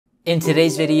In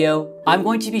today's video, I'm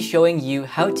going to be showing you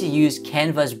how to use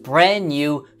Canva's brand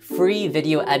new free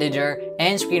video editor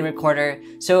and screen recorder.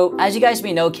 So as you guys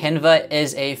may know, Canva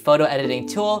is a photo editing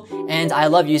tool and I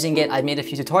love using it. I've made a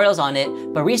few tutorials on it,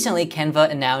 but recently Canva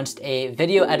announced a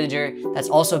video editor that's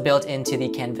also built into the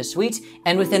Canva suite.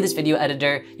 And within this video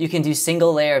editor, you can do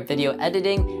single layer video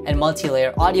editing and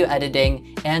multi-layer audio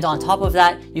editing. And on top of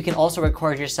that, you can also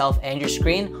record yourself and your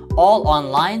screen all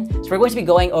online. So we're going to be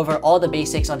going over all the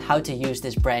basics on how to use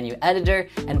this brand new editor.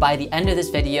 And by the end of this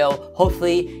video,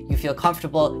 hopefully you feel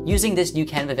comfortable using this new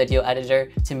Canva video editor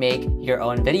to make your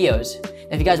own videos.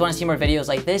 If you guys want to see more videos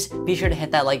like this, be sure to hit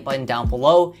that like button down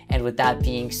below. And with that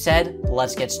being said,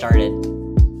 let's get started.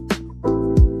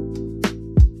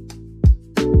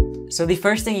 So the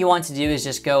first thing you want to do is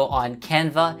just go on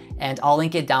Canva, and I'll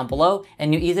link it down below,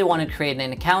 and you either want to create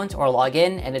an account or log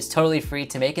in, and it's totally free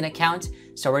to make an account.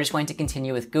 So we're just going to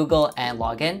continue with Google and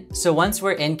log in. So once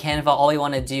we're in Canva, all we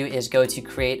want to do is go to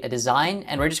create a design,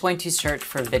 and we're just going to search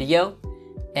for video.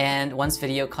 And once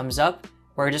video comes up,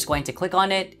 we're just going to click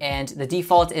on it, and the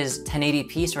default is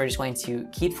 1080p, so we're just going to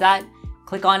keep that.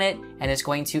 Click on it, and it's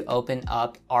going to open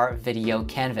up our video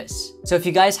canvas. So if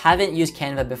you guys haven't used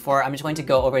Canva before, I'm just going to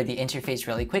go over the interface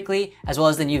really quickly, as well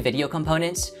as the new video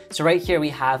components. So right here, we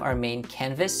have our main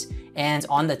canvas, and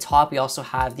on the top, we also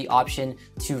have the option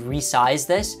to resize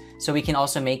this. So we can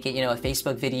also make it, a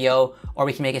Facebook video, or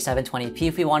we can make it 720p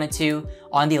if we wanted to.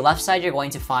 On the left side, you're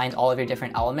going to find all of your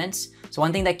different elements. So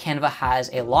one thing that Canva has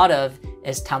a lot of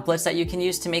is templates that you can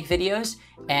use to make videos.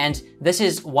 And this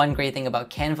is one great thing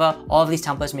about Canva. All of these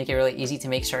templates make it really easy to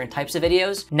make certain types of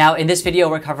videos. Now, in this video,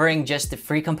 we're covering just the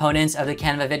free components of the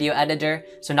Canva video editor.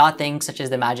 So not things such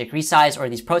as the magic resize or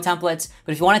these pro templates.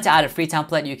 But if you wanted to add a free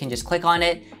template, you can just click on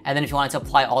it. And then if you wanted to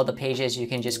apply all the pages, you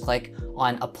can just click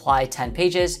on apply 10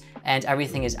 pages and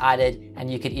everything is added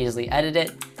and you could easily edit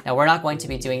it. Now we're not going to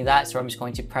be doing that, so I'm just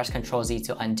going to press Ctrl Z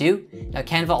to undo. Now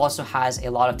Canva also has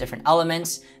a lot of different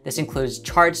elements. This includes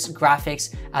charts,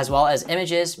 graphics, as well as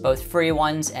images, both free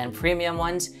ones and premium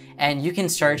ones. And you can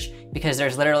search because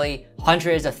there's literally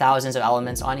hundreds of thousands of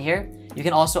elements on here. You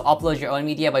can also upload your own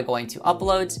media by going to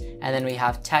uploads, and then we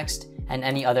have text and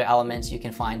any other elements you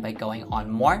can find by going on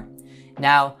more.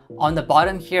 Now, on the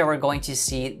bottom here, we're going to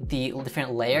see the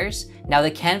different layers. Now, the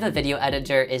Canva video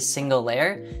editor is single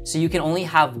layer, so you can only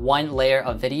have one layer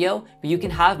of video, but you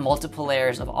can have multiple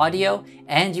layers of audio,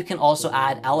 and you can also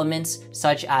add elements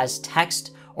such as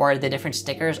text or the different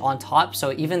stickers on top.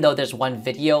 So even though there's one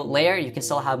video layer, you can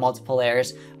still have multiple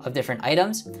layers of different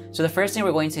items. So the first thing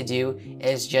we're going to do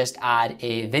is just add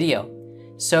a video.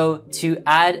 So to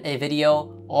add a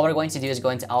video, all we're going to do is go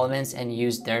into elements and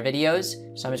use their videos.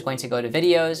 So I'm just going to go to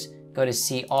videos, go to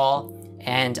see all,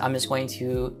 and I'm just going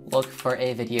to look for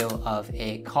a video of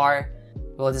a car.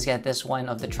 We'll just get this one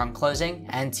of the trunk closing.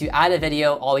 And to add a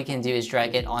video, all we can do is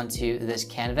drag it onto this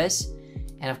canvas.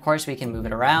 And of course we can move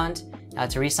it around. Now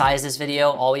to resize this video,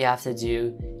 all we have to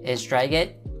do is drag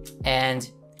it. And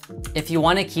if you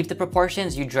want to keep the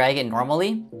proportions, you drag it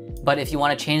normally. But if you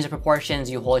want to change the proportions,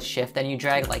 you hold shift and you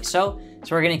drag like so.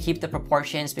 So we're going to keep the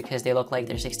proportions because they look like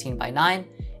they're 16 by 9.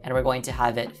 And we're going to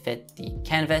have it fit the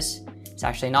canvas. It's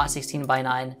actually not 16 by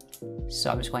 9.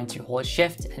 So I'm just going to hold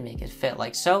shift and make it fit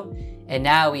like so. And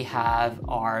now we have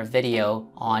our video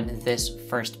on this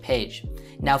first page.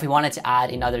 Now, if we wanted to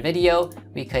add another video,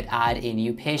 we could add a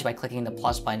new page by clicking the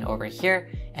plus button over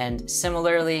here. And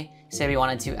similarly, say we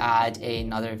wanted to add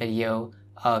another video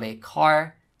of a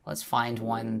car. Let's find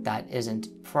one that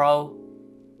isn't pro.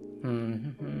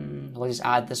 We'll just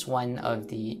add this one of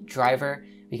the driver.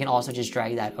 We can also just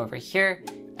drag that over here.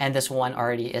 And this one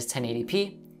already is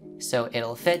 1080p, so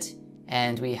it'll fit.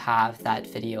 And we have that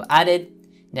video added.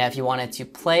 Now, if you wanted to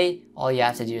play, all you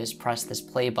have to do is press this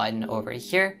play button over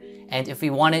here. And if we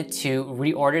wanted to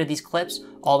reorder these clips,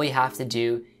 all we have to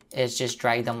do is just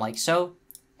drag them like so,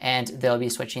 and they'll be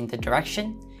switching the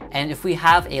direction. And if we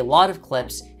have a lot of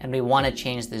clips and we want to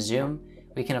change the zoom,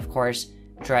 we can of course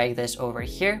drag this over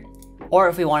here. Or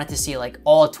if we wanted to see like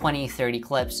all 20, 30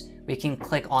 clips, we can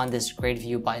click on this grid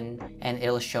view button and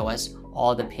it'll show us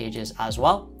all the pages as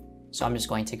well. So I'm just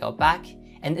going to go back.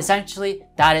 And essentially,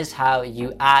 that is how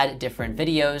you add different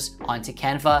videos onto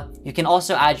Canva. You can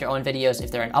also add your own videos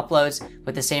if they're in uploads.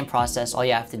 With the same process, all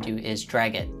you have to do is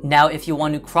drag it. Now, if you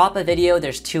want to crop a video,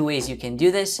 there's two ways you can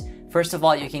do this. First of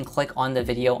all, you can click on the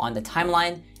video on the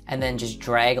timeline and then just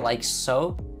drag like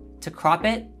so to crop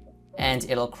it, and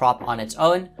it'll crop on its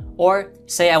own. Or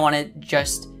say I wanted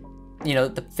just,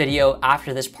 the video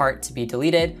after this part to be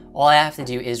deleted. All I have to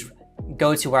do is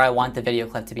go to where I want the video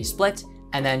clip to be split,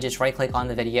 and then just right click on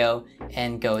the video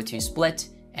and go to split,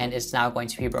 and it's now going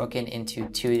to be broken into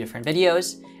 2 different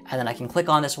videos. And then I can click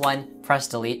on this one, press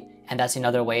delete, and that's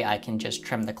another way I can just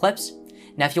trim the clips.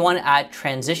 Now, if you want to add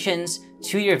transitions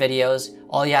to your videos,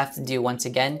 all you have to do once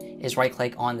again is right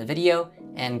click on the video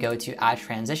and go to add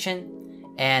transition.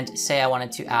 And say I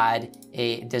wanted to add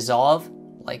a dissolve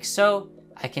like so,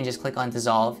 I can just click on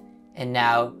dissolve, and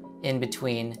now in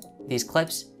between these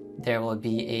clips, there will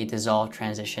be a dissolve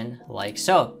transition like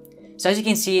so. So as you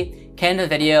can see, Canva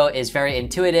Video is very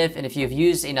intuitive, and if you've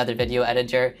used another video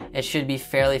editor, it should be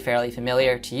fairly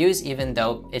familiar to use, even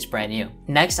though it's brand new.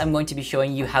 Next, I'm going to be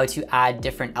showing you how to add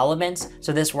different elements.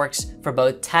 So this works for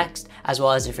both text as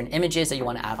well as different images that you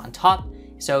want to add on top.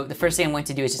 So the first thing I'm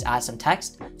going to do is just add some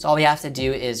text. So all we have to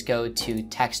do is go to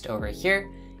text over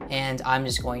here, and I'm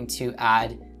just going to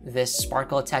add this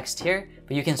sparkle text here,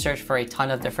 but you can search for a ton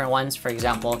of different ones. For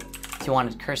example, if you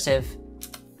wanted cursive,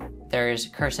 there's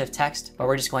cursive text, but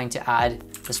we're just going to add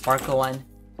the sparkle one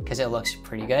because it looks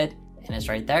pretty good and it's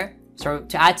right there. So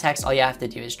to add text, all you have to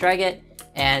do is drag it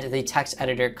and the text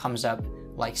editor comes up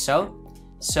like so.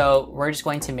 So we're just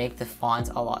going to make the font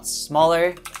a lot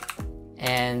smaller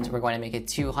and we're going to make it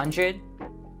 200.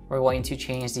 We're going to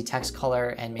change the text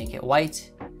color and make it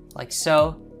white like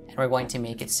so. And we're going to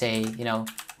make it say,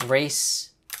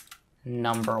 race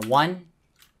number 1.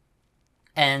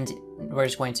 And we're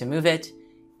just going to move it.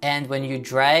 And when you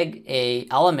drag a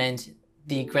element,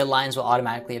 the grid lines will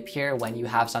automatically appear when you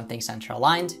have something center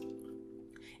aligned.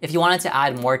 If you wanted to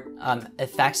add more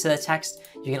effects to the text,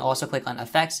 you can also click on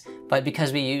effects, but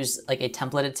because we use like a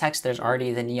templated text, there's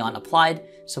already the neon applied,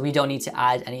 so we don't need to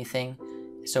add anything.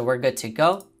 So we're good to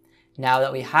go. Now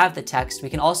that we have the text, we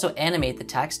can also animate the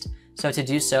text. So to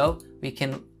do so, we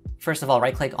can first of all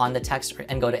right click on the text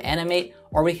and go to animate,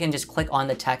 or we can just click on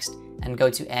the text and go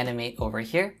to animate over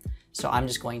here. So I'm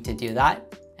just going to do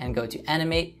that and go to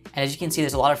animate. And as you can see,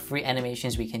 there's a lot of free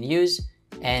animations we can use.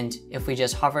 And if we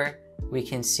just hover, we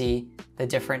can see the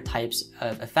different types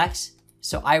of effects.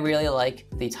 So I really like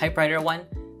the typewriter one.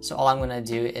 So all I'm going to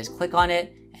do is click on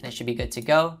it and it should be good to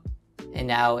go. And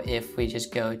now if we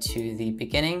just go to the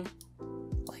beginning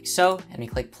like so, and we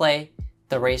click play,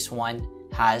 the race one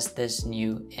has this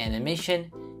new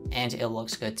animation and it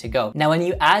looks good to go. Now, when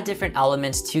you add different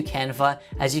elements to Canva,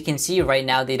 as you can see right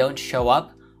now, they don't show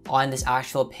up on this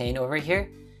actual pane over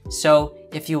here. So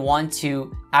if you want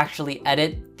to actually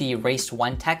edit the race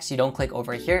 1 text, you don't click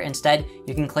over here. Instead,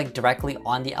 you can click directly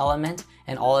on the element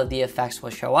and all of the effects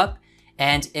will show up.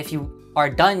 And if you are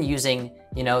done using,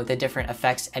 the different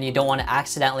effects and you don't want to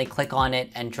accidentally click on it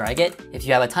and drag it, if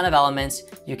you have a ton of elements,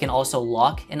 you can also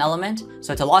lock an element.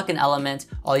 So to lock an element,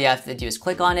 all you have to do is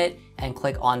click on it and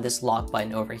click on this lock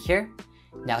button over here.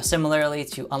 Now, similarly,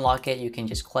 to unlock it, you can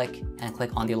just click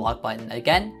on the lock button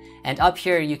again. And up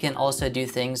here, you can also do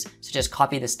things such as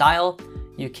copy the style.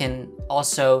 You can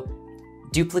also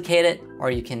duplicate it or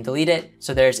you can delete it.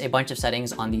 So there's a bunch of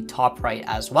settings on the top right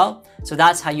as well. So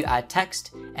that's how you add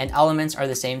text, and elements are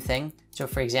the same thing. So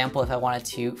for example, if I wanted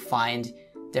to find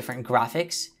different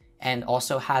graphics and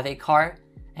also have a car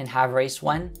and have race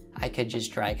 1, I could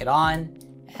just drag it on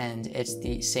and it's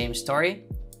the same story.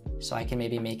 So I can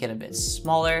maybe make it a bit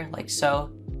smaller like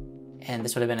so. And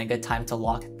this would have been a good time to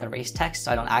lock the race text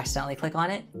so I don't accidentally click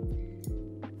on it.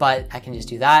 But I can just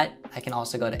do that. I can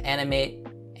also go to animate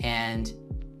and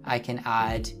I can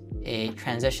add a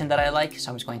transition that I like.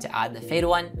 So I'm just going to add the fade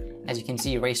one. As you can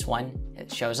see, race 1,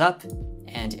 it shows up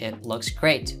and it looks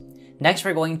great. Next,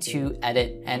 we're going to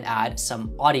edit and add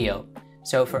some audio.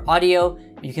 So for audio,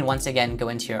 you can once again go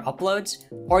into your uploads,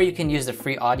 or you can use the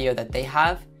free audio that they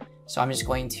have. So I'm just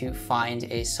going to find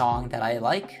a song that I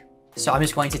like. So I'm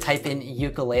just going to type in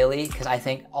ukulele because I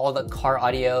think all the car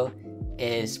audio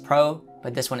is pro,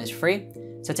 but this one is free.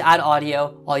 So to add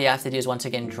audio, all you have to do is once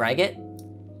again drag it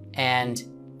and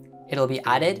it'll be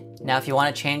added. Now, if you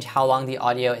want to change how long the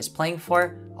audio is playing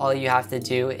for, all you have to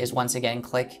do is once again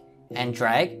click and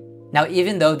drag. Now,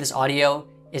 even though this audio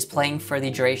is playing for the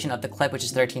duration of the clip, which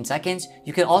is 13 seconds,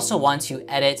 you could also want to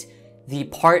edit the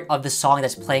part of the song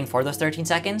that's playing for those 13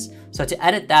 seconds. So to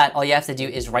edit that, all you have to do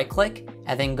is right click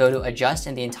and then go to adjust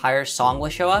and the entire song will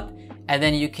show up. And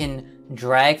then you can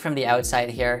drag from the outside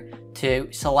here to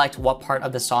select what part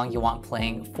of the song you want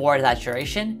playing for that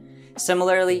duration.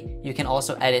 Similarly, you can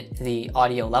also edit the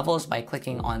audio levels by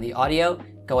clicking on the audio,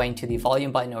 going to the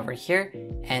volume button over here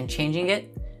and changing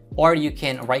it. Or you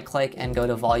can right click and go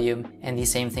to volume and the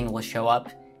same thing will show up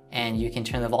and you can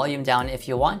turn the volume down if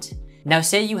you want. Now,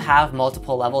 say you have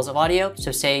multiple levels of audio.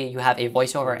 So say you have a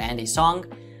voiceover and a song.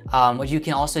 What you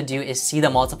can also do is see the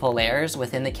multiple layers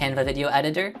within the Canva video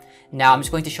editor. Now I'm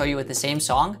just going to show you with the same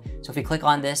song. So if we click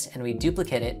on this and we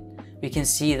duplicate it, we can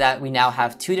see that we now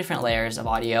have two different layers of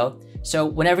audio. So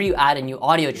whenever you add a new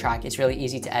audio track, it's really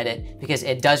easy to edit because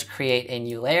it does create a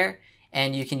new layer,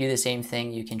 and you can do the same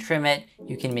thing. You can trim it,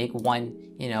 you can make one,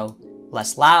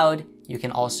 less loud, you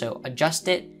can also adjust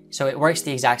it. So it works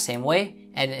the exact same way,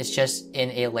 and it's just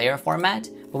in a layer format,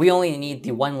 but we only need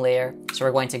the one layer. So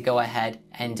we're going to go ahead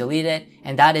and delete it.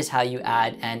 And that is how you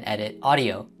add and edit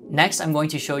audio. Next, I'm going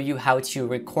to show you how to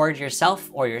record yourself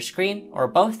or your screen or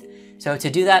both. So to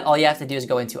do that, all you have to do is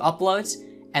go into uploads,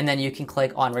 and then you can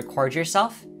click on record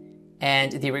yourself,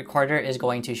 and the recorder is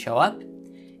going to show up.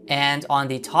 And on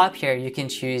the top here, you can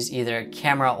choose either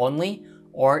camera only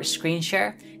or screen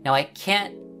share. Now I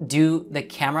can't do the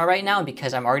camera right now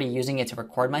because I'm already using it to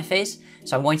record my face.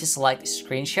 So I'm going to select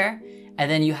screen share, and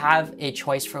then you have a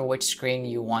choice for which screen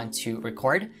you want to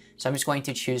record. So I'm just going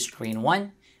to choose screen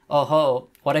 1. Oh ho,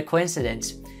 what a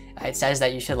coincidence. It says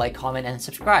that you should like, comment, and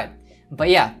subscribe. But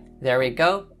yeah, there we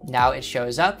go. Now it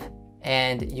shows up,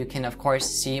 and you can of course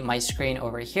see my screen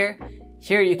over here.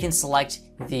 Here you can select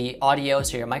the audio,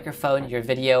 so your microphone, your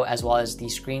video, as well as the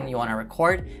screen you want to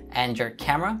record and your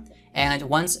camera. And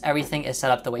once everything is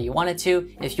set up the way you want it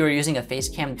to, if you were using a face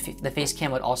cam, the face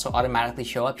cam would also automatically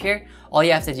show up here. All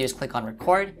you have to do is click on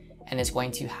record, and it's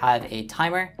going to have a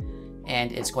timer,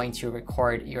 and it's going to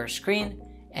record your screen.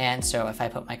 And so if I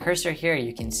put my cursor here,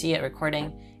 you can see it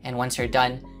recording. And once you're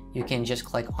done, you can just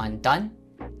click on done,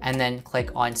 and then click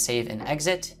on save and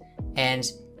exit. And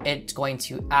it's going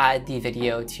to add the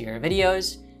video to your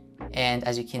videos. And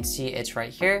as you can see, it's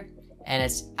right here, and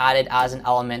it's added as an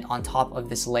element on top of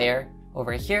this layer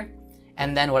over here.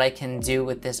 And then what I can do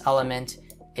with this element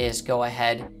is go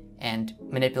ahead and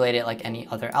manipulate it like any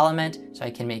other element. So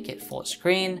I can make it full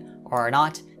screen or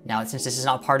not. Now, since this is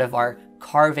not part of our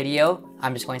car video,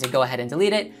 I'm just going to go ahead and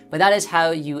delete it. But that is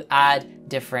how you add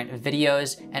different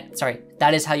videos, and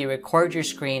that is how you record your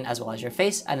screen as well as your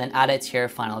face, and then add it to your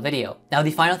final video. Now,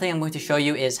 the final thing I'm going to show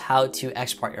you is how to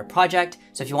export your project.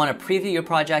 So if you want to preview your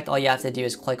project, all you have to do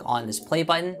is click on this play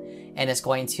button, and it's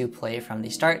going to play from the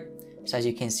start. So as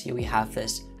you can see, we have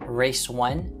this race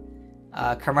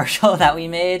 1 commercial that we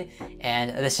made, and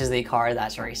this is the car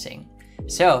that's racing.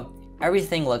 So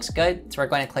everything looks good. So we're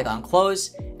going to click on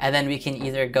close, and then we can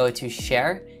either go to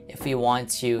share if we want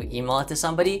to email it to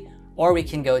somebody, or we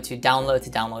can go to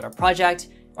download our project,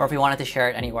 or if we wanted to share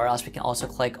it anywhere else, we can also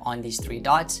click on these 3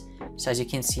 dots. So as you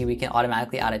can see, we can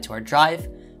automatically add it to our drive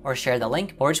or share the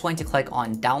link, but we're just going to click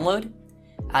on download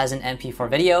as an MP4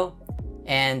 video.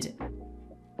 And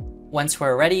once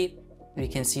we're ready, we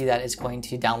can see that it's going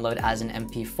to download as an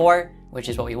MP4, which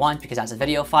is what we want because that's a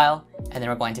video file. And then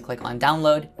we're going to click on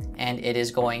download, and it is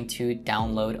going to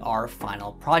download our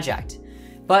final project.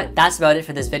 But that's about it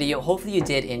for this video. Hopefully you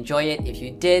did enjoy it. If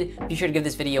you did, be sure to give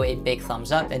this video a big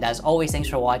thumbs up. And as always, thanks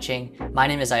for watching. My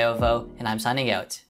name is Ziovo, and I'm signing out.